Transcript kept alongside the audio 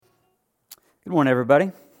Good morning,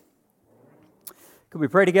 everybody. Could we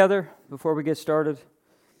pray together before we get started?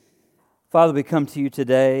 Father, we come to you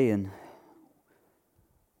today, and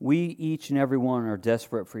we, each and every one, are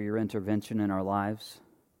desperate for your intervention in our lives.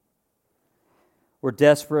 We're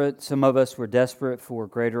desperate, some of us were desperate for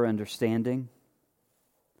greater understanding.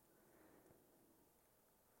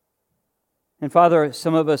 And Father,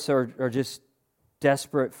 some of us are just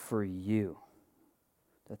desperate for you,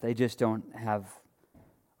 that they just don't have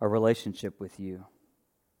a relationship with you.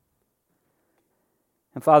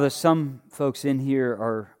 And Father, some folks in here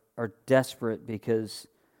are desperate because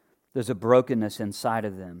there's a brokenness inside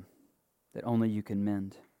of them that only you can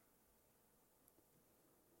mend.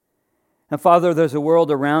 And Father, there's a world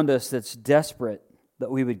around us that's desperate that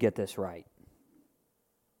we would get this right.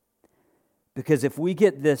 Because if we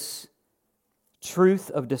get this truth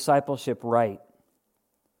of discipleship right,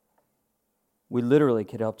 we literally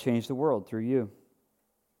could help change the world through you.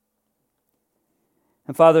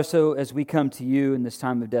 And Father, so as we come to you in this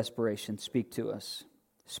time of desperation, speak to us.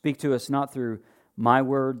 Speak to us not through my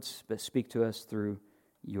words, but speak to us through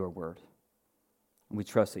your word. And we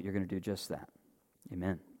trust that you're going to do just that.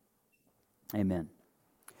 Amen. Amen.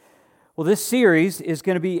 Well, this series is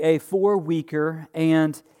going to be a 4-weeker,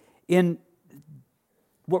 and in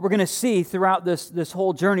what we're going to see throughout this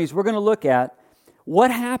whole journey is we're going to look at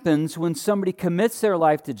what happens when somebody commits their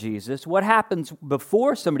life to Jesus, what happens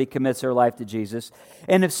before somebody commits their life to Jesus,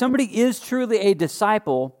 and if somebody is truly a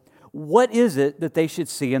disciple, what is it that they should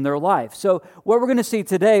see in their life? So what we're going to see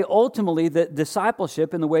today, ultimately, that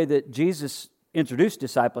discipleship, in the way that Jesus introduced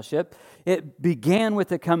discipleship, it began with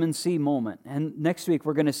the come and see moment. And next week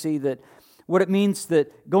we're going to see that what it means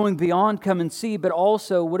that going beyond come and see, but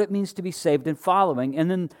also what it means to be saved and following.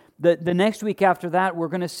 And then the next week after that, we're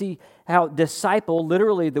going to see how disciple,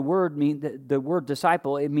 literally the word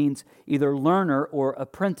disciple, it means either learner or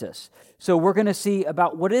apprentice. So we're going to see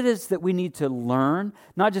about what it is that we need to learn,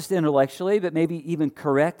 not just intellectually, but maybe even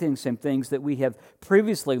correcting some things that we have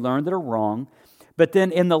previously learned that are wrong. But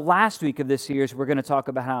then in the last week of this series, we're going to talk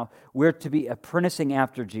about how we're to be apprenticing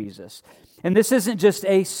after Jesus. And this isn't just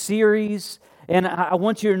a series, and I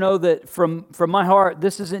want you to know that from my heart,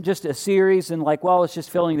 this isn't just a series and it's just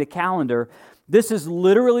filling the calendar. This is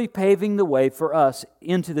literally paving the way for us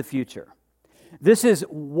into the future. This is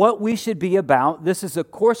what we should be about. This is a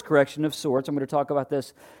course correction of sorts. I'm going to talk about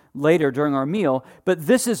this later during our meal, but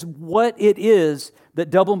this is what it is that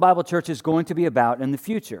Dublin Bible Church is going to be about in the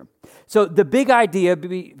future. So the big idea,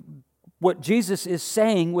 what Jesus is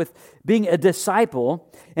saying with being a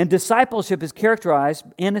disciple, and discipleship is characterized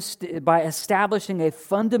by establishing a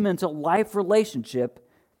fundamental life relationship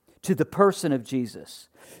to the person of Jesus.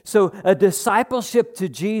 So a discipleship to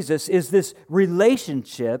Jesus is this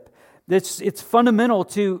relationship it's fundamental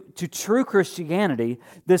to true Christianity,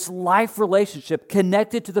 this life relationship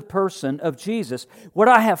connected to the person of Jesus. What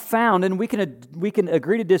I have found, and we can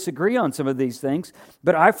agree to disagree on some of these things,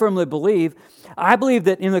 but I firmly believe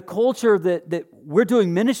that in the culture that we're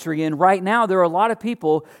doing ministry in right now, there are a lot of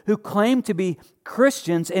people who claim to be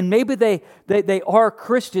Christians, and maybe they are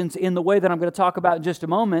Christians in the way that I'm going to talk about in just a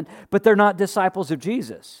moment, but they're not disciples of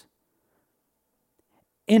Jesus.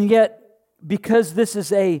 And yet, because this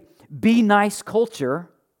is a be nice culture,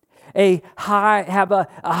 have a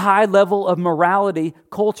high level of morality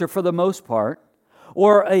culture for the most part,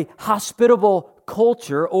 or a hospitable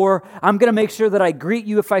culture, or I'm going to make sure that I greet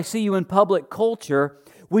you if I see you in public culture,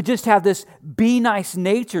 we just have this be nice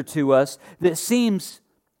nature to us that seems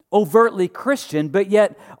overtly Christian, but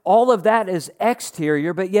yet all of that is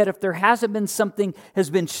exterior, but yet if there hasn't been something has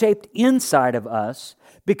been shaped inside of us,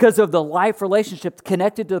 because of the life relationship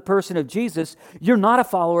connected to the person of Jesus, you're not a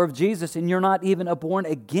follower of Jesus and you're not even a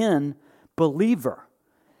born-again believer.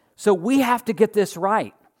 So we have to get this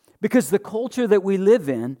right because the culture that we live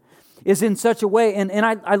in is in such a way, and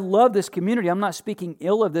I love this community. I'm not speaking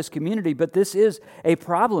ill of this community, but this is a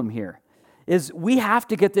problem here, is we have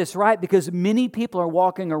to get this right because many people are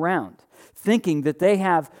walking around thinking that they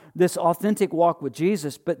have this authentic walk with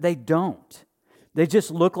Jesus, but they don't. They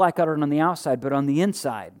just look like it on the outside, but on the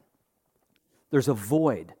inside, there's a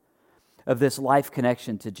void of this life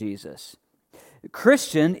connection to Jesus.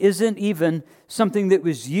 Christian isn't even something that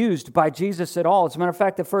was used by Jesus at all. As a matter of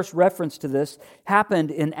fact, the first reference to this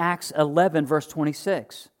happened in Acts 11, verse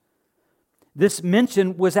 26. This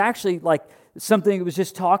mention was actually something that was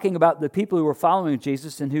just talking about the people who were following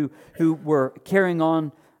Jesus and who were carrying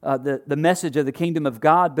on the message of the kingdom of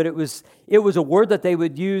God, but it was a word that they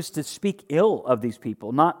would use to speak ill of these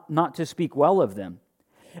people, not to speak well of them.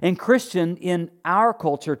 And Christian, in our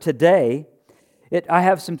culture today, I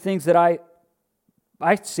have some things that I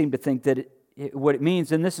seem to think that what it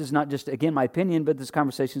means, and this is not just, again, my opinion, but this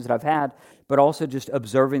conversations that I've had, but also just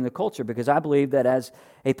observing the culture, because I believe that as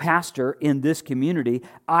a pastor in this community,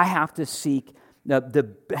 I have to seek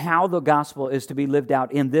how the gospel is to be lived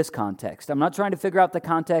out in this context. I'm not trying to figure out the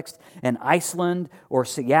context in Iceland or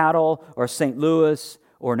Seattle or St. Louis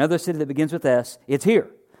or another city that begins with S. It's here.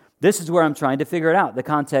 This is where I'm trying to figure it out, the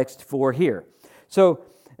context for here. So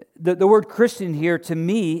the word Christian here, to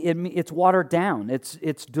me, it's watered down.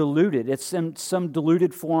 It's diluted. It's in some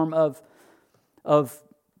diluted form of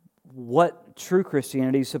what true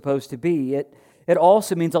Christianity is supposed to be. It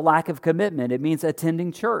also means a lack of commitment. It means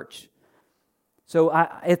attending church. So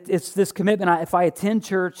it's this commitment. If I attend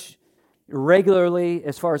church regularly,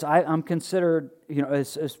 as far as I'm considered,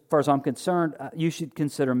 as far as I'm concerned, you should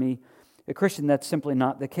consider me a Christian. That's simply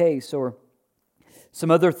not the case. Or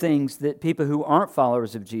some other things that people who aren't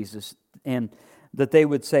followers of Jesus and that they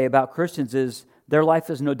would say about Christians is their life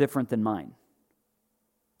is no different than mine.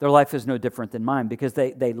 Their life is no different than mine because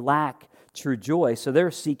they lack true joy. So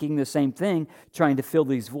they're seeking the same thing, trying to fill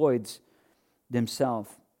these voids themselves.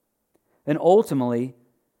 And ultimately,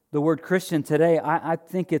 the word Christian today, I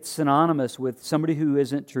think it's synonymous with somebody who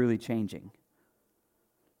isn't truly changing.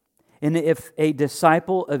 And if a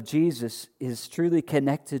disciple of Jesus is truly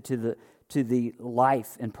connected to the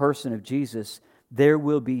life and person of Jesus, there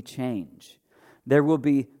will be change. There will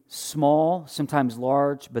be small, sometimes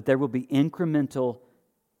large, but there will be incremental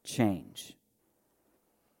change.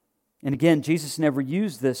 And again, Jesus never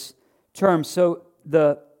used this term, so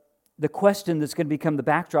the question that's going to become the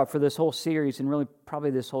backdrop for this whole series and really probably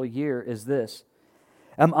this whole year is this.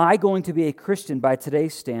 Am I going to be a Christian by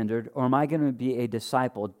today's standard, or am I going to be a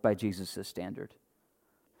disciple by Jesus' standard?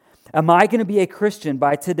 Am I going to be a Christian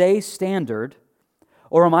by today's standard,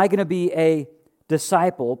 or am I going to be a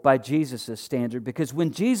disciple by Jesus' standard? Because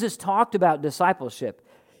when Jesus talked about discipleship,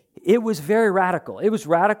 it was very radical. It was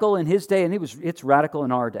radical in His day, and it's radical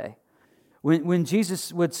in our day. When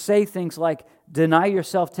Jesus would say things like, deny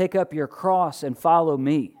yourself, take up your cross, and follow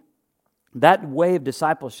me, that way of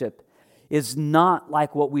discipleship is not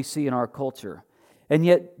like what we see in our culture. And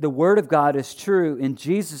yet the Word of God is true, and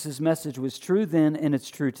Jesus' message was true then, and it's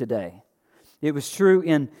true today. It was true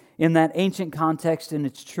in that ancient context, and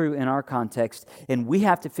it's true in our context. And we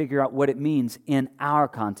have to figure out what it means in our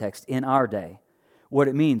context, in our day, what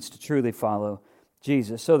it means to truly follow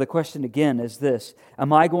Jesus. So the question again is this: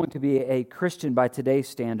 am I going to be a Christian by today's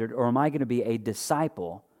standard, or am I going to be a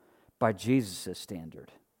disciple by Jesus'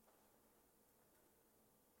 standard?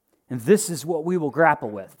 And this is what we will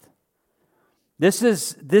grapple with. This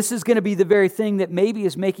is going to be the very thing that maybe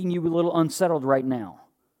is making you a little unsettled right now.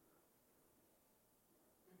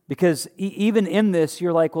 Because even in this,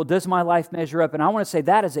 you're like, well, does my life measure up? And I want to say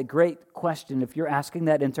that is a great question. If you're asking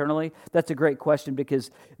that internally, that's a great question,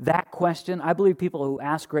 because that question, I believe people who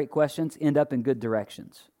ask great questions end up in good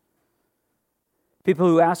directions. People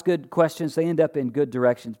who ask good questions, they end up in good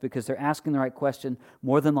directions because they're asking the right question.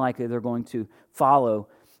 More than likely, they're going to follow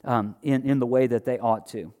in the way that they ought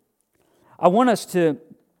to. I want us to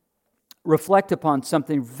reflect upon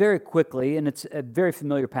something very quickly, and it's a very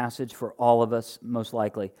familiar passage for all of us, most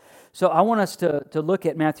likely. So I want us to look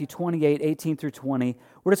at Matthew 28, 18 through 20.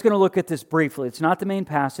 We're just going to look at this briefly. It's not the main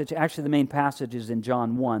passage. Actually, the main passage is in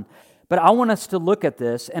John 1. But I want us to look at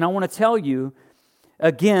this, and I want to tell you,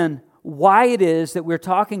 again, why it is that we're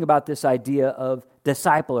talking about this idea of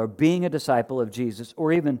disciple, or being a disciple of Jesus,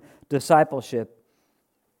 or even discipleship,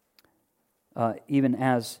 even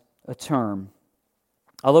as a term.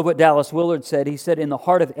 I love what Dallas Willard said. He said, in the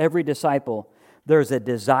heart of every disciple, there's a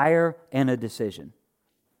desire and a decision.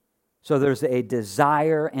 So there's a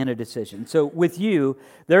desire and a decision. So with you,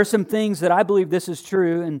 there are some things that I believe this is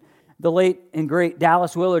true, and the late and great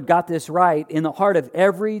Dallas Willard got this right. In the heart of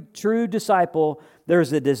every true disciple,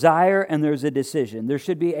 there's a desire and there's a decision. There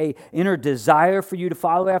should be an inner desire for you to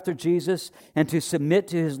follow after Jesus and to submit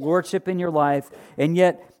to His lordship in your life. And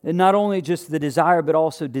yet, not only just the desire, but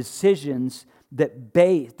also decisions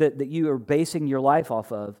that you are basing your life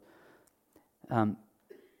off of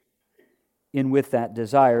in with that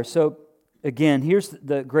desire. So again, here's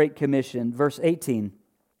the Great Commission, verse 18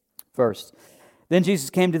 first. Then Jesus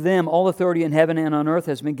came to them, all authority in heaven and on earth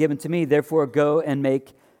has been given to me, therefore go and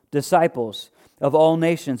make disciples of all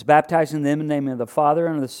nations, baptizing them in the name of the Father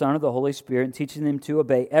and of the Son and of the Holy Spirit, and teaching them to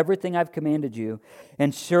obey everything I've commanded you.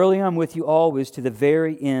 And surely I'm with you always to the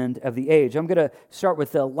very end of the age. I'm going to start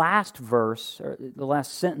with the last verse, or the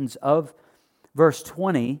last sentence of verse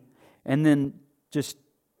 20, and then just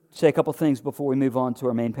say a couple things before we move on to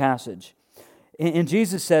our main passage. And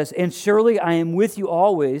Jesus says, and surely I am with you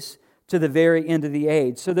always to the very end of the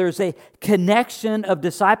age. So there's a connection of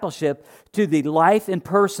discipleship to the life and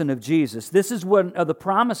person of Jesus. This is one of the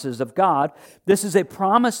promises of God. This is a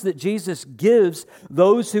promise that Jesus gives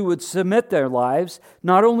those who would submit their lives,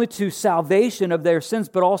 not only to salvation of their sins,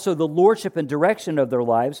 but also the lordship and direction of their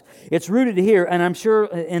lives. It's rooted here, and I'm sure,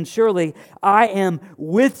 and surely, I am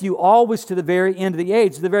with you always to the very end of the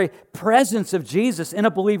age. The very presence of Jesus in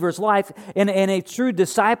a believer's life and a true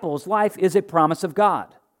disciple's life is a promise of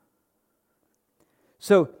God.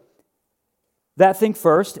 So, that thing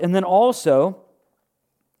first, and then also,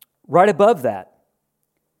 right above that,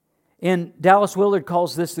 and Dallas Willard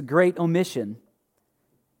calls this the great omission,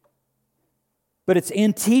 but it's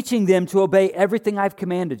in teaching them to obey everything I've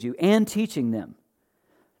commanded you, and teaching them.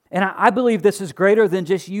 And I believe this is greater than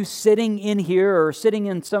just you sitting in here or sitting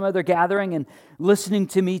in some other gathering and listening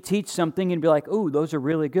to me teach something and be like, "Ooh, those are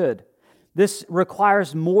really good." This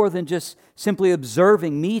requires more than just simply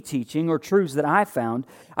observing me teaching or truths that I found.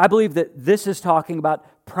 I believe that this is talking about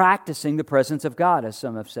practicing the presence of God, as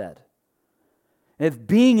some have said. Of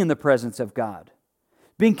being in the presence of God.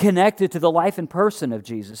 Being connected to the life and person of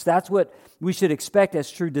Jesus. That's what we should expect as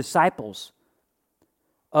true disciples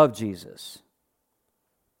of Jesus.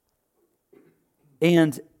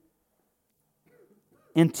 And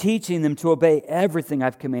in teaching them to obey everything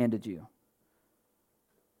I've commanded you.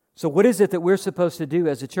 So what is it that we're supposed to do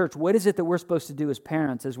as a church? What is it that we're supposed to do as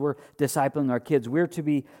parents as we're discipling our kids? We're to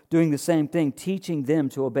be doing the same thing, teaching them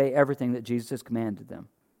to obey everything that Jesus has commanded them.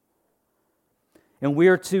 And we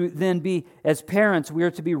are to then be, as parents, we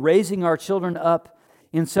are to be raising our children up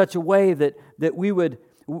in such a way that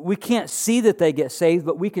we can't see that they get saved,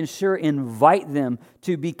 but we can sure invite them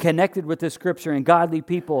to be connected with the Scripture and godly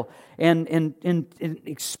people and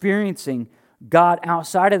experiencing God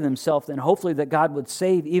outside of themselves, and hopefully that God would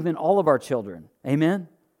save even all of our children. Amen?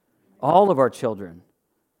 All of our children.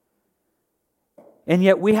 And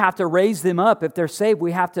yet we have to raise them up. If they're saved,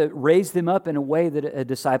 we have to raise them up in a way that a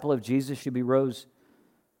disciple of Jesus should be rose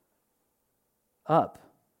up.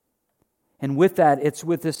 And with that, it's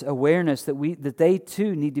with this awareness that they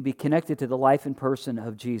too need to be connected to the life and person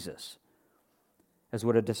of Jesus, as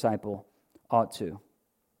what a disciple ought to.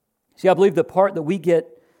 See, I believe the part that we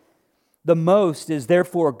get the most is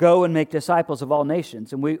therefore go and make disciples of all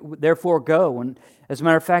nations. And we therefore go. And as a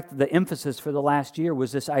matter of fact, the emphasis for the last year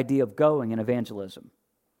was this idea of going in evangelism.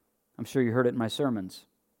 I'm sure you heard it in my sermons.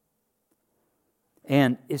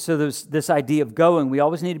 And so there's this idea of going. We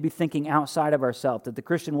always need to be thinking outside of ourselves, that the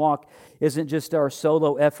Christian walk isn't just our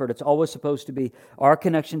solo effort. It's always supposed to be our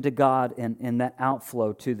connection to God and that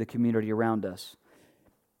outflow to the community around us.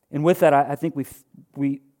 And with that, I think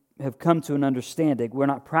we have come to an understanding. We're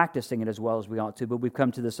not practicing it as well as we ought to, but we've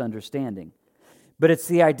come to this understanding. But it's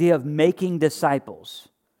the idea of making disciples,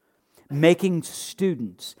 making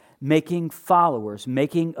students, making followers,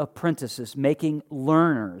 making apprentices, making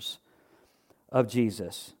learners of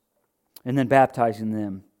Jesus, and then baptizing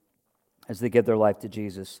them as they give their life to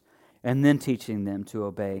Jesus, and then teaching them to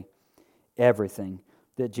obey everything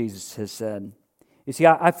that Jesus has said. You see,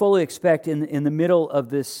 I fully expect in the middle of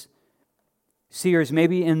this series,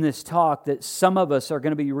 maybe in this talk, that some of us are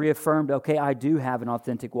going to be reaffirmed, okay, I do have an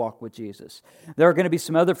authentic walk with Jesus. There are going to be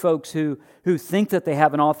some other folks who think that they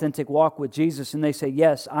have an authentic walk with Jesus, and they say,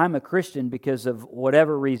 yes, I'm a Christian because of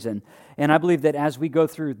whatever reason. And I believe that as we go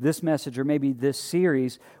through this message, or maybe this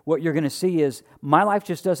series, what you're going to see is, my life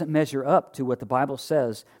just doesn't measure up to what the Bible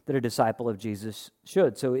says that a disciple of Jesus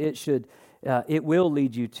should. So it will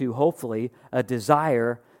lead you to, hopefully, a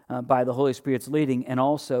desire by the Holy Spirit's leading, and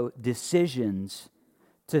also decisions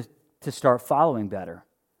to start following better.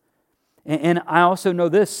 And I also know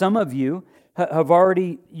this, some of you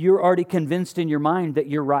you're already convinced in your mind that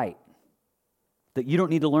you're right, that you don't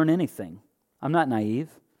need to learn anything. I'm not naive.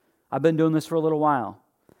 I've been doing this for a little while.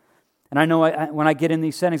 And I know when I get in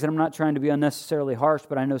these settings, and I'm not trying to be unnecessarily harsh,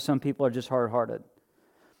 but I know some people are just hard-hearted.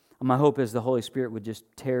 And my hope is the Holy Spirit would just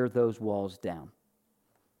tear those walls down,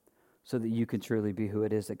 so that you can truly be who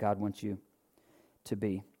it is that God wants you to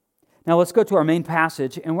be. Now let's go to our main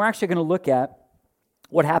passage, and we're actually going to look at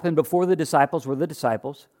what happened before the disciples were the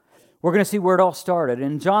disciples. We're going to see where it all started.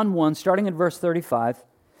 In John 1, starting in verse 35,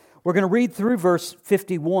 we're going to read through verse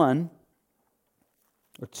 51,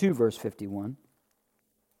 or to verse 51,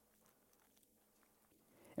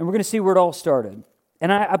 and we're going to see where it all started.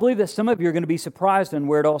 And I believe that some of you are going to be surprised on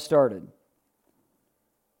where it all started.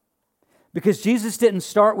 Because Jesus didn't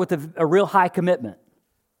start with a real high commitment.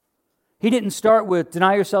 He didn't start with,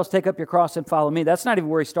 deny yourselves, take up your cross, and follow me. That's not even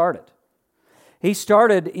where He started. He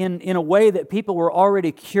started in a way that people were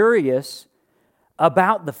already curious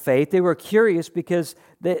about the faith. They were curious because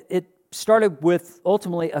started with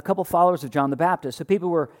ultimately a couple followers of John the Baptist. So people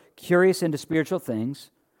were curious into spiritual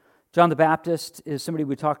things. John the Baptist is somebody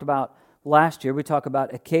we talked about last year. We talk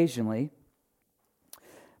about occasionally.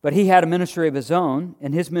 But he had a ministry of his own,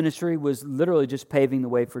 and his ministry was literally just paving the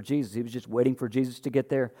way for Jesus. He was just waiting for Jesus to get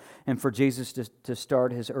there and for Jesus to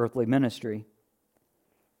start his earthly ministry.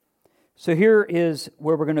 So here is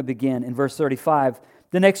where we're going to begin in verse 35.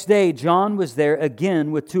 The next day, John was there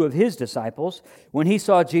again with two of his disciples. When he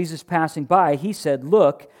saw Jesus passing by, he said,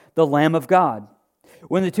 "Look, the Lamb of God."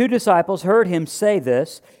 When the two disciples heard him say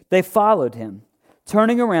this, they followed him.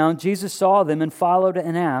 Turning around, Jesus saw them and followed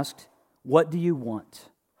and asked, "What do you want?"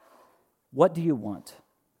 What do you want?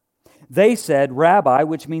 They said, "Rabbi,"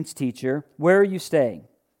 which means teacher, "where are you staying?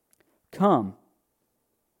 Come,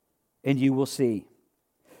 and you will see."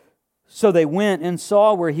 So they went and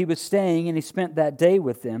saw where he was staying, and he spent that day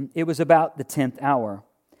with them. It was about the 10th hour.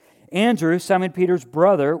 Andrew, Simon Peter's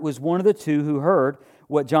brother, was one of the two who heard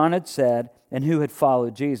what John had said and who had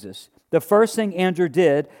followed Jesus. The first thing Andrew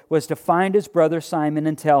did was to find his brother Simon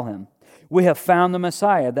and tell him, "We have found the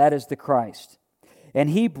Messiah, that is the Christ." And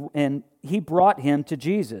he brought him to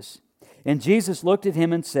Jesus. And Jesus looked at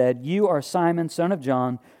him and said, "You are Simon, son of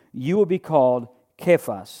John. You will be called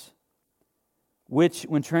Cephas," which,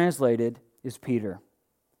 when translated, is Peter.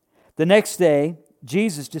 The next day,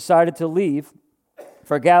 Jesus decided to leave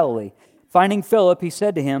for Galilee. Finding Philip, he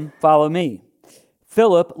said to him, "Follow me."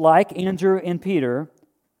 Philip, like Andrew and Peter,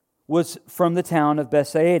 was from the town of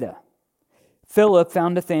Bethsaida. Philip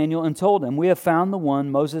found Nathanael and told him, "We have found the one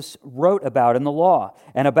Moses wrote about in the law,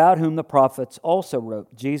 and about whom the prophets also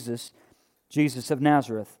wrote, Jesus of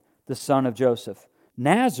Nazareth, the son of Joseph."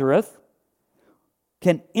 "Nazareth?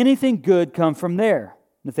 Can anything good come from there?"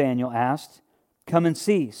 Nathanael asked. "Come and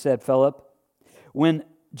see," said Philip. When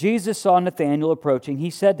Jesus saw Nathanael approaching, he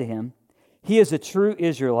said to him, "He is a true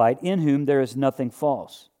Israelite, in whom there is nothing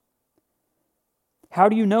false." "How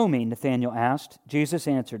do you know me?" Nathanael asked. Jesus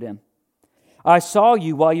answered him, "I saw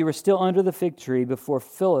you while you were still under the fig tree before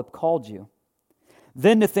Philip called you."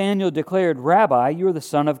 Then Nathanael declared, "Rabbi, you are the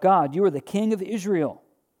Son of God. You are the King of Israel."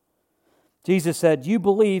 Jesus said, "You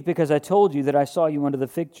believe because I told you that I saw you under the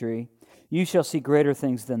fig tree. You shall see greater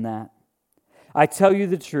things than that. I tell you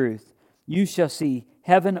the truth. You shall see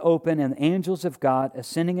heaven open and the angels of God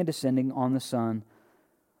ascending and descending on the Son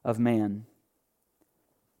of Man."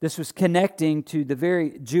 This was connecting to the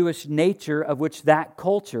very Jewish nature of which that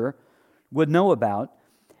culture would know about.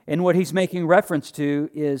 And what he's making reference to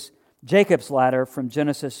is Jacob's ladder from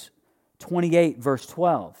Genesis 28, verse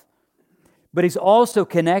 12. But he's also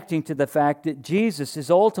connecting to the fact that Jesus is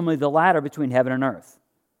ultimately the ladder between heaven and earth.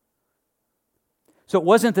 So it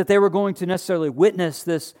wasn't that they were going to necessarily witness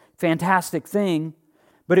this fantastic thing,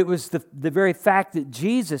 but it was the very fact that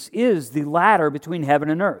Jesus is the ladder between heaven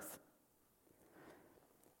and earth.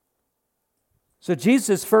 So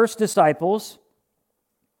Jesus' first disciples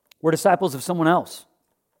were disciples of someone else.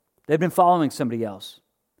 They've been following somebody else.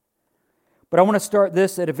 But I want to start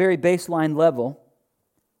this at a very baseline level.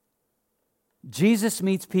 Jesus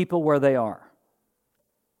meets people where they are.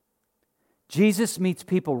 Jesus meets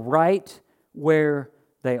people right where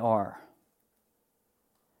they are.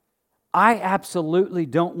 I absolutely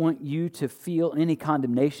don't want you to feel any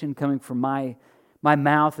condemnation coming from my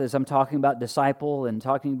mouth as I'm talking about disciple and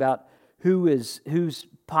talking about who's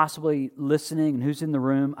possibly listening and who's in the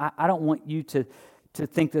room. I don't want you to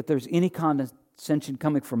think that there's any condescension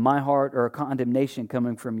coming from my heart or a condemnation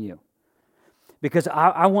coming from you. Because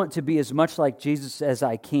I want to be as much like Jesus as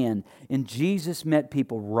I can. And Jesus met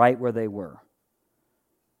people right where they were.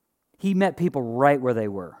 He met people right where they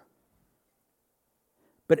were.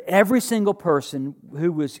 But every single person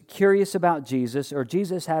who was curious about Jesus or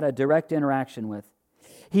Jesus had a direct interaction with,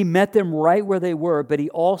 He met them right where they were, but He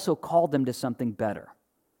also called them to something better.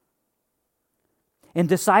 And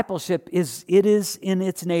discipleship is in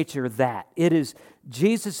its nature that. It is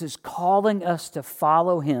Jesus is calling us to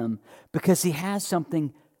follow Him because He has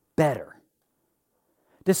something better.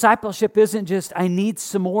 Discipleship isn't just, I need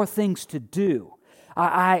some more things to do.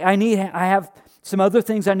 I have some other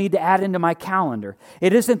things I need to add into my calendar.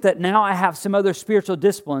 It isn't that now I have some other spiritual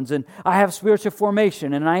disciplines and I have spiritual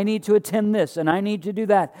formation and I need to attend this and I need to do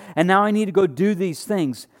that and now I need to go do these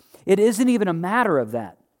things. It isn't even a matter of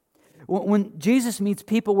that. When Jesus meets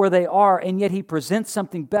people where they are and yet He presents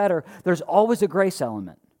something better, there's always a grace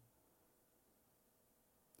element.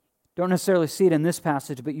 Don't necessarily see it in this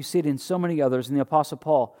passage, but you see it in so many others, and the Apostle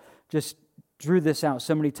Paul just drew this out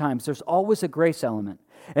so many times. There's always a grace element.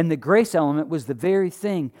 And the grace element was the very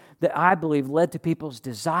thing that I believe led to people's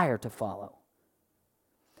desire to follow.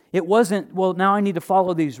 It wasn't, well, now I need to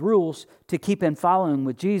follow these rules to keep in following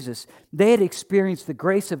with Jesus. They had experienced the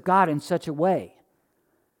grace of God in such a way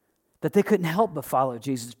that they couldn't help but follow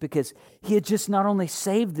Jesus because He had just not only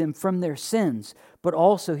saved them from their sins, but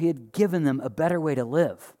also He had given them a better way to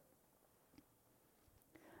live.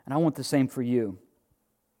 And I want the same for you.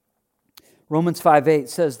 Romans 5:8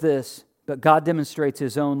 says this, but God demonstrates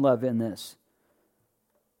His own love in this.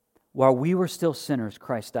 While we were still sinners,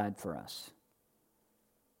 Christ died for us.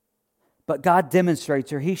 But God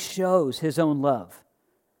demonstrates, or He shows His own love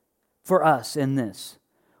for us in this.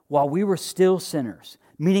 While we were still sinners,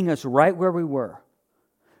 meeting us right where we were,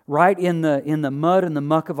 right in the mud and the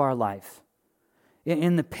muck of our life,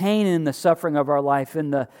 in the pain and the suffering of our life,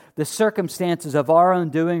 in the circumstances of our own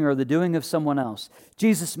doing or the doing of someone else.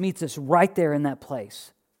 Jesus meets us right there in that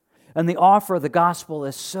place. And the offer of the gospel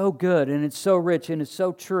is so good and it's so rich and it's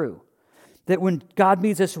so true that when God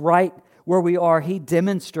meets us right where we are, He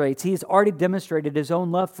demonstrates, He's already demonstrated His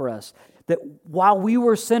own love for us. That while we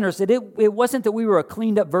were sinners, it wasn't that we were a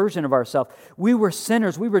cleaned up version of ourselves. We were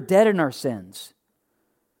sinners. We were dead in our sins.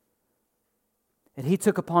 And He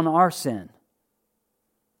took upon our sin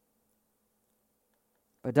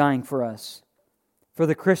by dying for us. For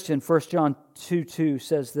the Christian, 1 John 2:2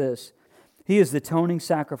 says this, He is the atoning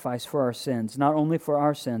sacrifice for our sins, not only for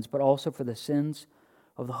our sins, but also for the sins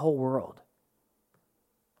of the whole world.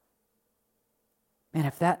 Man,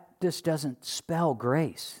 if that just doesn't spell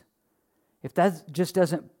grace, if that just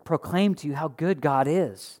doesn't proclaim to you how good God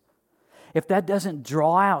is, if that doesn't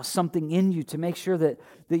draw out something in you to make sure that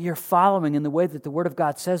you're following in the way that the Word of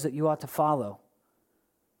God says that you ought to follow,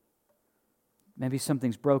 maybe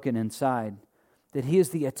something's broken inside, that He is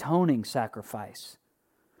the atoning sacrifice,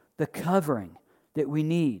 the covering that we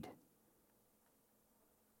need,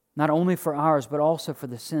 not only for ours, but also for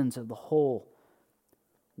the sins of the whole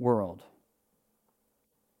world.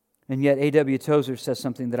 And yet A.W. Tozer says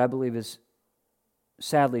something that I believe is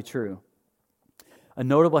sadly true. A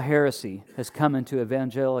notable heresy has come into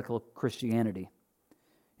evangelical Christianity,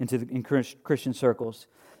 in Christian circles.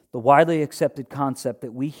 The widely accepted concept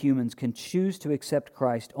that we humans can choose to accept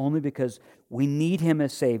Christ only because we need Him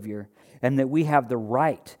as Savior and that we have the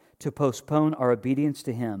right to postpone our obedience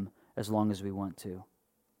to Him as long as we want to.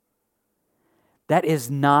 That is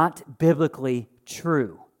not biblically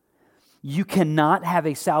true. You cannot have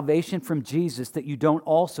a salvation from Jesus that you don't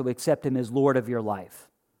also accept Him as Lord of your life.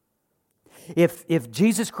 If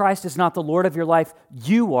Jesus Christ is not the Lord of your life,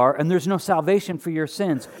 you are, and there's no salvation for your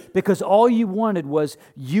sins because all you wanted was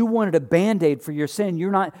you wanted a Band-Aid for your sin.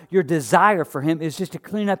 Your desire for Him is just to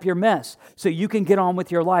clean up your mess so you can get on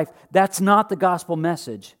with your life. That's not the gospel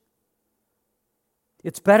message.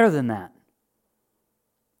 It's better than that.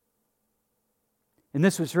 And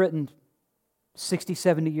this was written 60,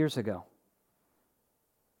 70 years ago.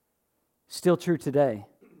 Still true today.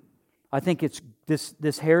 I think it's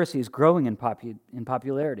this heresy is growing in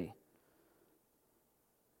popularity.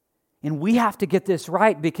 And we have to get this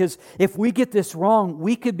right because if we get this wrong,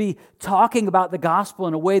 we could be talking about the gospel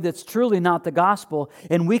in a way that's truly not the gospel,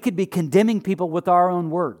 and we could be condemning people with our own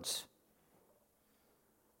words.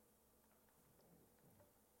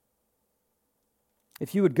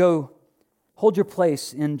 If you would go, hold your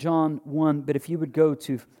place in John 1, but if you would go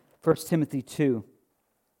to 1 Timothy 2.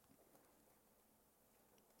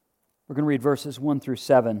 We're going to read verses 1 through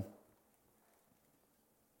 7.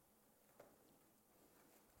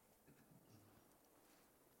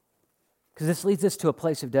 Because this leads us to a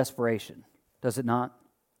place of desperation, does it not?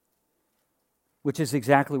 Which is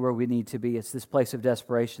exactly where we need to be. It's this place of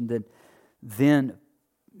desperation that then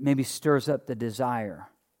maybe stirs up the desire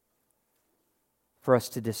for us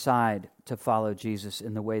to decide to follow Jesus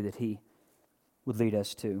in the way that He would lead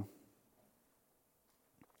us to.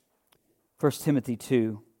 1 Timothy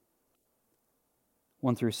 2,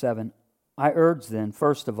 1 through 7. I urge then,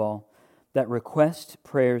 first of all, that requests,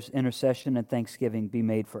 prayers, intercession, and thanksgiving be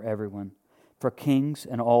made for everyone, for kings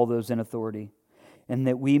and all those in authority, and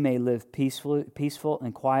that we may live peaceful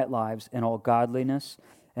and quiet lives in all godliness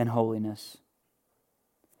and holiness.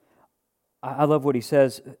 I love what he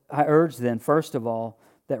says. I urge then, first of all,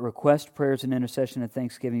 that requests, prayers, and intercession and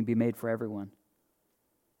thanksgiving be made for everyone.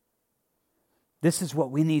 This is what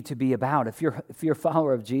we need to be about. If you're a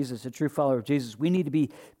follower of Jesus, a true follower of Jesus, we need to be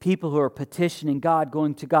people who are petitioning God,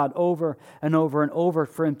 going to God over and over and over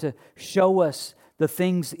for Him to show us the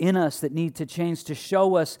things in us that need to change, to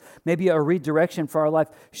show us maybe a redirection for our life,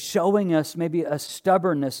 showing us maybe a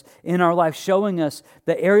stubbornness in our life, showing us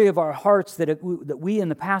the area of our hearts that we in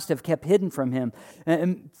the past have kept hidden from Him.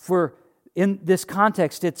 And for in this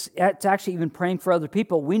context, it's actually even praying for other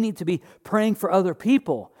people. We need to be praying for other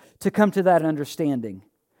people to come to that understanding.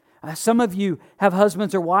 Some of you have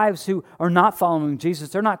husbands or wives who are not following Jesus.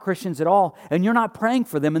 They're not Christians at all, and you're not praying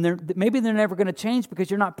for them, and maybe they're never going to change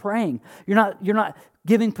because you're not praying. You're not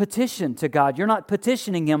giving petition to God. You're not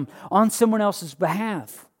petitioning Him on someone else's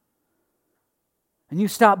behalf. And you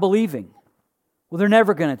stop believing. Well, they're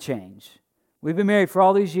never going to change. We've been married for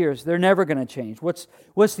all these years. They're never going to change. What's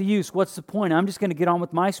the use? What's the point? I'm just going to get on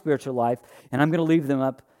with my spiritual life, and I'm going to leave them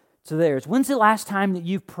up to theirs. When's the last time that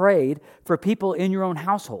you've prayed for people in your own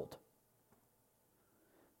household?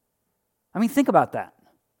 I mean, think about that.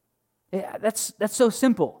 That's so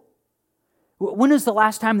simple. When is the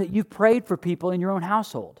last time that you've prayed for people in your own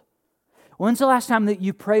household? When's the last time that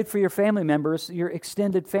you prayed for your family members, your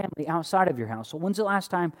extended family outside of your household? When's the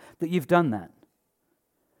last time that you've done that?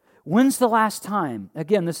 When's the last time,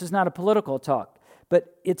 again, this is not a political talk,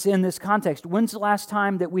 but it's in this context. When's the last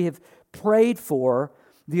time that we have prayed for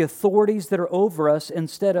the authorities that are over us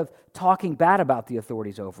instead of talking bad about the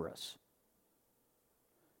authorities over us?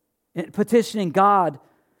 And petitioning God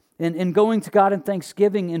and going to God in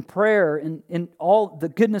thanksgiving and prayer and all the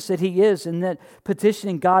goodness that He is, and that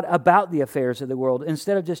petitioning God about the affairs of the world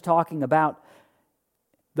instead of just talking about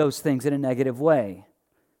those things in a negative way.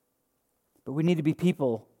 But we need to be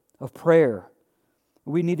people of prayer.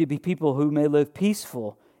 We need to be people who may live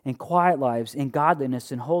peaceful and quiet lives in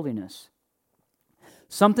godliness and holiness.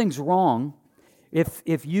 Something's wrong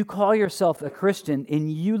if you call yourself a Christian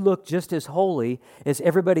and you look just as holy as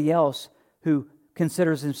everybody else who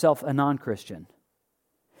considers himself a non-Christian.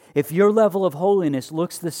 If your level of holiness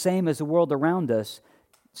looks the same as the world around us,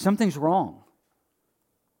 something's wrong.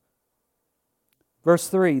 Verse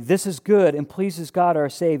 3, this is good and pleases God our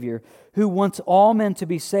Savior, who wants all men to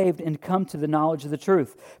be saved and come to the knowledge of the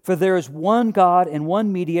truth. For there is one God and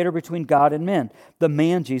one mediator between God and men, the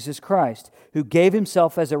man Jesus Christ, who gave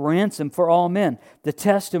Himself as a ransom for all men, the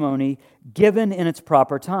testimony given in its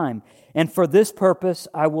proper time. And for this purpose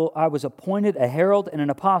I was appointed a herald and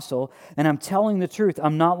an apostle, and I'm telling the truth,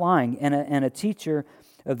 I'm not lying, and a teacher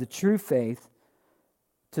of the true faith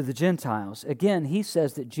to the Gentiles. Again, he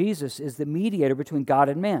says that Jesus is the mediator between God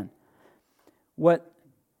and man. What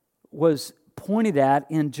was pointed at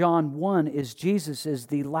in John 1 is Jesus is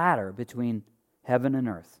the ladder between heaven and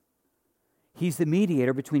earth. He's the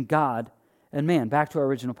mediator between God and man. Back to our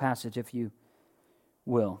original passage, if you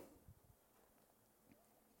will.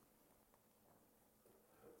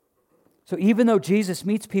 So even though Jesus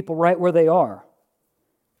meets people right where they are,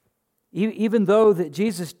 even though that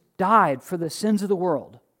Jesus died for the sins of the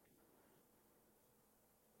world,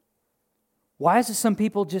 why is it some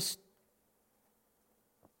people just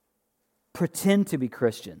pretend to be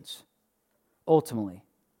Christians, ultimately,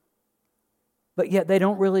 but yet they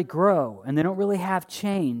don't really grow, and they don't really have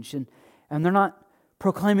change, and they're not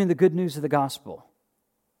proclaiming the good news of the gospel?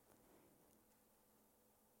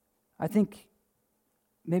 I think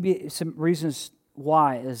maybe some reasons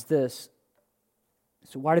why is this.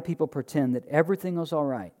 So why do people pretend that everything is all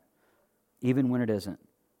right, even when it isn't?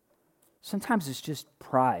 Sometimes it's just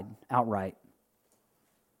pride outright.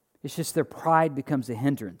 It's just their pride becomes a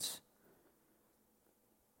hindrance.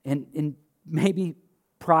 And maybe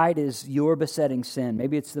pride is your besetting sin.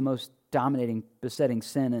 Maybe it's the most dominating, besetting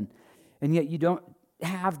sin. And yet you don't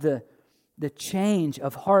have the change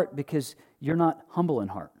of heart because you're not humble in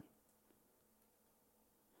heart.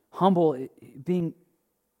 Being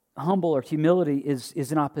humble or humility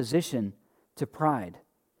is in opposition to pride.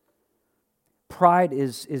 Pride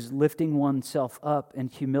is lifting oneself up, and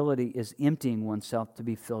humility is emptying oneself to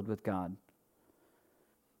be filled with God.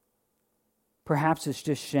 Perhaps it's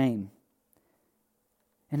just shame.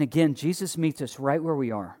 And again, Jesus meets us right where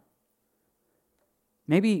we are.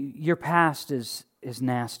 Maybe your past is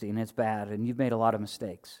nasty and it's bad and you've made a lot of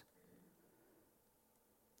mistakes.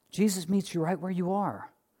 Jesus meets you right where you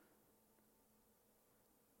are.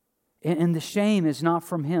 And the shame is not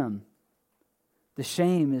from Him. The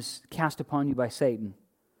shame is cast upon you by Satan.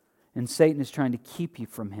 And Satan is trying to keep you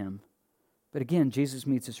from Him. But again, Jesus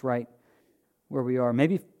meets us right where we are.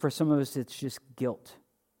 Maybe for some of us it's just guilt.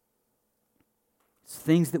 It's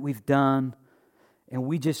things that we've done, and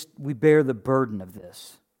we bear the burden of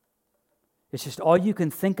this. It's just all you can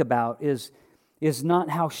think about is not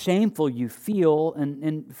how shameful you feel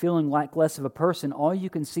and feeling like less of a person. All you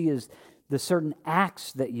can see is the certain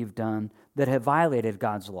acts that you've done that have violated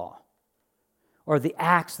God's law, or the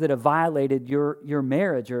acts that have violated your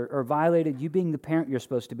marriage, or violated you being the parent you're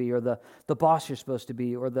supposed to be, or the boss you're supposed to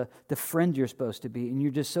be, or the friend you're supposed to be, and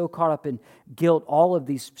you're just so caught up in guilt, all of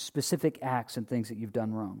these specific acts and things that you've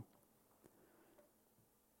done wrong.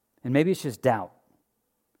 And maybe it's just doubt.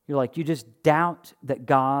 You just doubt that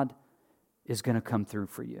God is going to come through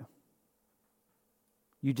for you.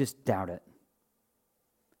 you just doubt it.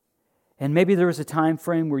 And maybe there was a time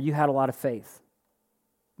frame where you had a lot of faith.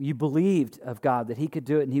 You believed of God that He could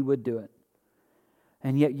do it and He would do it.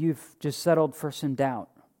 And yet you've just settled for some doubt.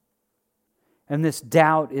 And this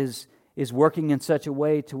doubt is working in such a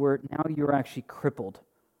way to where now you're actually crippled.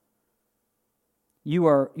 You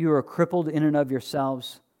are crippled in and of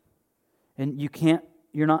yourselves. And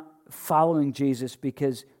you're not following Jesus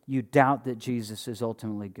because you doubt that Jesus is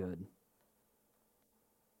ultimately good.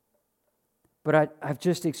 But I've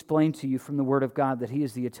just explained to you from the Word of God that He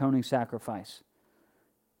is the atoning sacrifice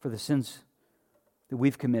for the sins that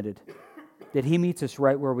we've committed. That He meets us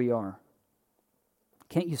right where we are.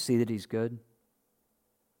 Can't you see that He's good?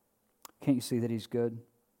 Can't you see that He's good?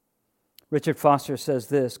 Richard Foster says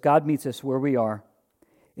this: God meets us where we are,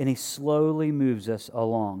 and He slowly moves us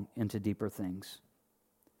along into deeper things.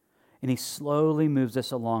 And He slowly moves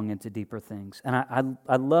us along into deeper things. And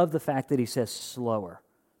I love the fact that He says slower.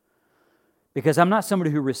 Because I'm not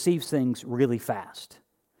somebody who receives things really fast.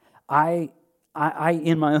 I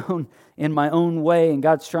in my own way, and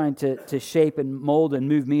God's trying to shape and mold and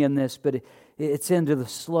move me in this, but it's into the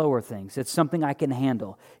slower things. It's something I can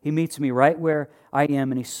handle. He meets me right where I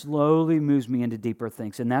am, and He slowly moves me into deeper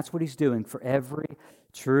things. And that's what He's doing for every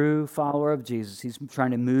true follower of Jesus. He's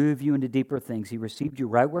trying to move you into deeper things. He received you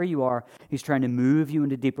right where you are. He's trying to move you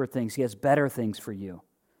into deeper things. He has better things for you.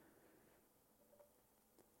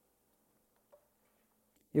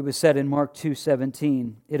 It was said in Mark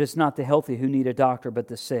 2:17, "It is not the healthy who need a doctor, but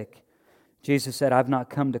the sick." Jesus said, "I've not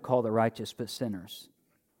come to call the righteous, but sinners."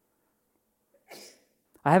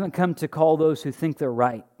 I haven't come to call those who think they're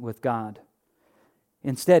right with God.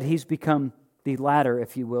 Instead, He's become the ladder,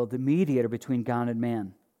 if you will, the mediator between God and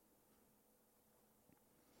man.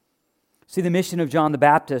 See, the mission of John the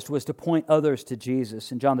Baptist was to point others to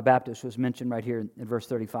Jesus, and John the Baptist was mentioned right here in verse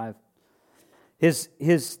 35.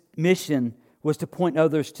 His mission was to point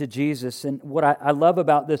others to Jesus. And what I love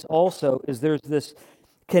about this also is there's this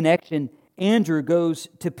connection. Andrew goes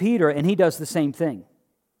to Peter and he does the same thing.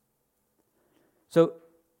 So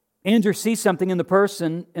Andrew sees something in the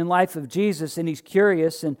person and life of Jesus and he's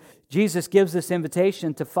curious, and Jesus gives this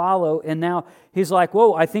invitation to follow, and now he's like,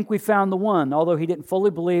 whoa, I think we found the one. Although he didn't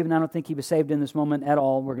fully believe, and I don't think he was saved in this moment at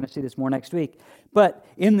all. We're going to see this more next week. But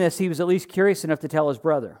in this, he was at least curious enough to tell his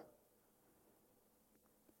brother.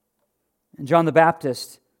 And John the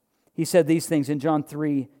Baptist, he said these things in John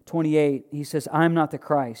 3:28. He says, I am not the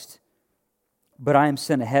Christ, but I am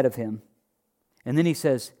sent ahead of Him. And then he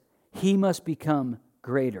says, He must become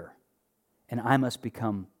greater, and I must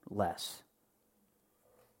become less.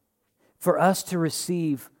 For us to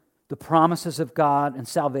receive the promises of God and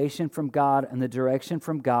salvation from God and the direction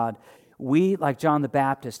from God, we, like John the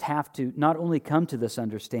Baptist, have to not only come to this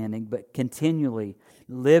understanding, but continually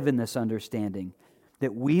live in this understanding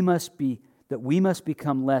that we must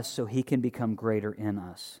become less so He can become greater in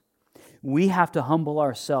us. We have to humble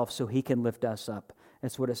ourselves so He can lift us up.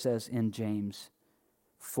 That's what it says in James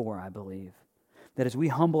 4, I believe. That as we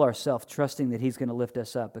humble ourselves, trusting that He's going to lift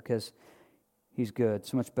us up because He's good,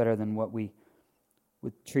 so much better than what we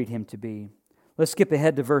would treat Him to be. Let's skip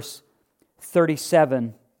ahead to verse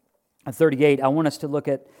 37 and 38. I want us to look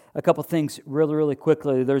at a couple things really, really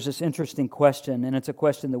quickly. There's this interesting question, and it's a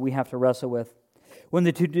question that we have to wrestle with. When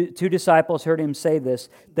the two disciples heard Him say this,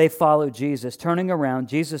 they followed Jesus. Turning around,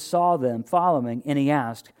 Jesus saw them following, and He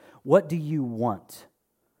asked, What do you want?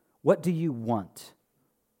 What do you want?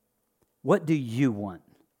 What do you want?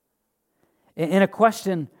 And a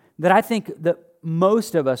question that I think that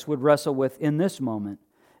most of us would wrestle with in this moment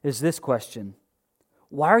is this question.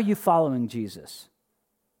 Why are you following Jesus?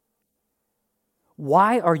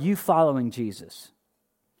 Why are you following Jesus?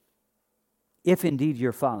 If indeed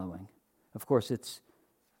you're following. Of course, it's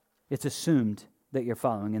assumed that you're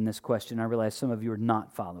following in this question. I realize some of you are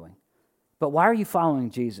not following. But why are you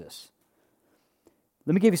following Jesus?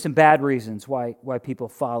 Let me give you some bad reasons why people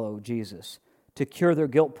follow Jesus. To cure their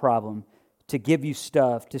guilt problem, to give you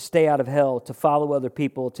stuff, to stay out of hell, to follow other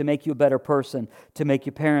people, to make you a better person, to make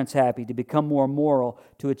your parents happy, to become more moral,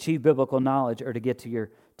 to achieve biblical knowledge, or to get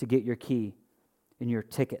your key and your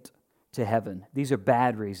ticket to heaven. These are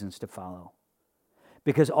bad reasons to follow.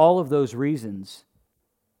 Because all of those reasons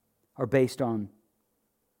are based on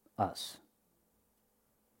us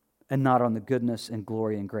and not on the goodness and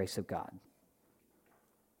glory and grace of God.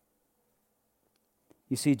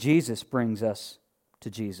 You see, Jesus brings us to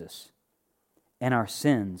Jesus, and our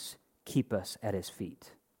sins keep us at His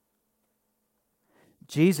feet.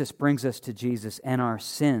 Jesus brings us to Jesus, and our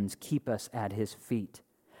sins keep us at His feet,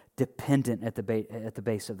 dependent at the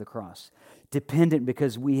base of the cross. Dependent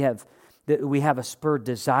because we have that we have a spurred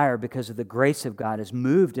desire because of the grace of God has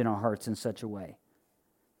moved in our hearts in such a way.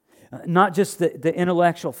 Not just the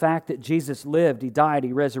intellectual fact that Jesus lived, He died,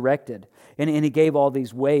 He resurrected, and He gave all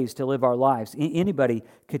these ways to live our lives. Anybody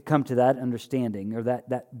could come to that understanding or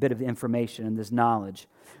that bit of information and this knowledge,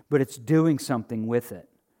 but it's doing something with it.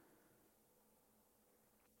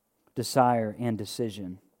 Desire and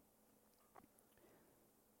decision.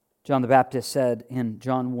 John the Baptist said in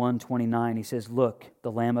John 1:29, he says, "Look,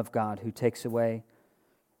 the Lamb of God who takes away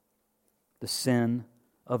the sin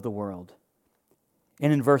of the world."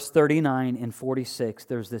 And in verse 39 and 46,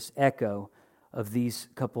 there's this echo of these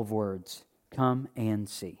couple of words, "Come and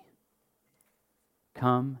see."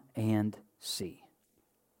 Come and see.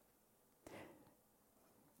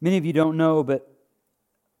 Many of you don't know, but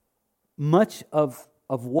much of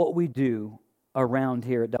what we do around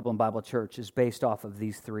here at Dublin Bible Church is based off of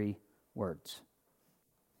these three words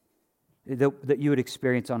that you would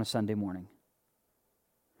experience on a Sunday morning.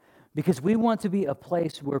 Because we want to be a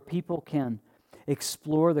place where people can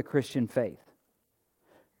explore the Christian faith.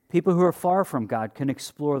 People who are far from God can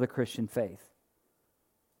explore the Christian faith.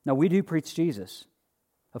 Now, we do preach Jesus,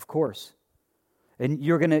 of course. And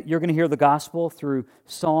you're going to hear the gospel through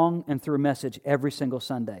song and through message every single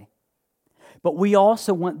Sunday. But we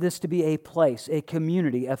also want this to be a place, a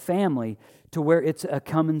community, a family, to where it's a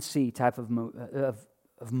come and see type of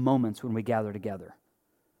moments when we gather together.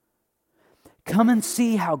 Come and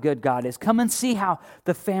see how good God is. Come and see how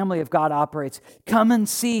the family of God operates. Come and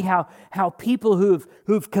see how people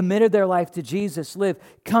who've committed their life to Jesus live.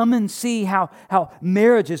 Come and see how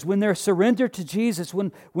marriages, when they're surrendered to Jesus,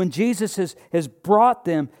 when Jesus has brought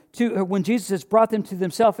them to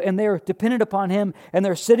themselves and they're dependent upon Him and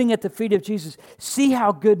they're sitting at the feet of Jesus. See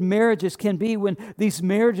how good marriages can be when these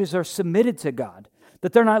marriages are submitted to God.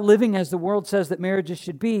 That they're not living as the world says that marriages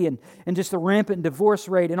should be and just the rampant divorce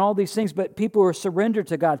rate and all these things, but people who are surrendered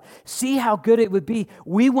to God. See how good it would be.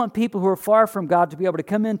 We want people who are far from God to be able to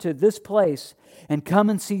come into this place and come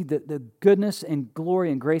and see the goodness and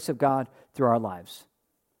glory and grace of God through our lives.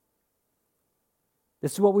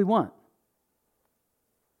 This is what we want.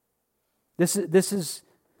 This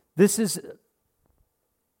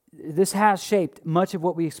has shaped much of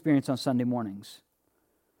what we experience on Sunday mornings.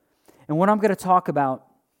 And what I'm going to talk about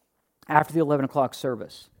after the 11 o'clock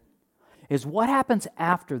service is what happens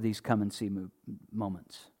after these come and see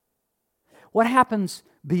moments. What happens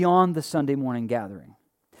beyond the Sunday morning gathering?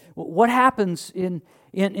 What happens in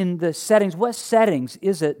the settings? What settings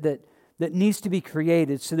is it that needs to be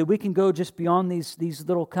created so that we can go just beyond these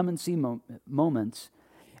little come and see moments,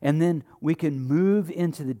 and then we can move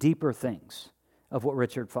into the deeper things of what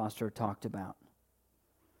Richard Foster talked about?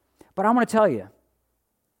 But I want to tell you,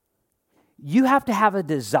 you have to have a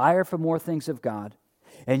desire for more things of God,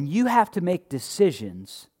 and you have to make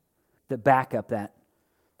decisions that back up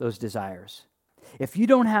those desires. If you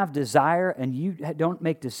don't have desire and you don't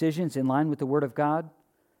make decisions in line with the Word of God,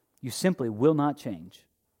 you simply will not change.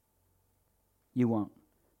 You won't.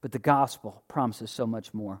 But the gospel promises so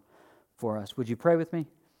much more for us. Would you pray with me?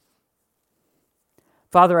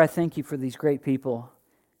 Father, I thank You for these great people.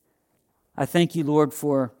 I thank You, Lord,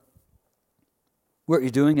 for what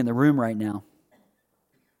You're doing in the room right now.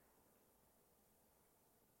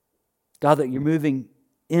 God, that You're moving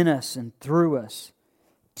in us and through us,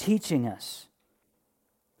 teaching us.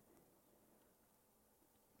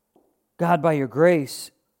 God, by Your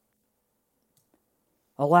grace,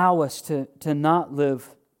 allow us to not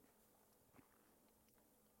live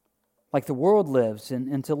like the world lives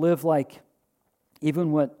and to live like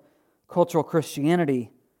even what cultural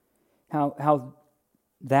Christianity, how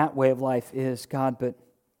that way of life is, God, but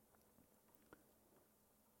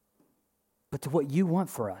to what You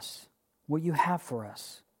want for us, what You have for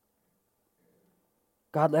us.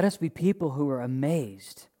 God, let us be people who are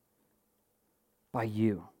amazed by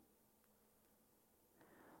You.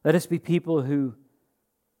 Let us be people who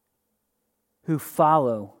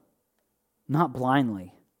follow, not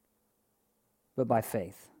blindly, but by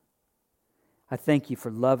faith. I thank You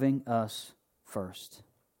for loving us first.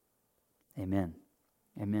 Amen.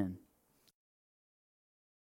 Amen.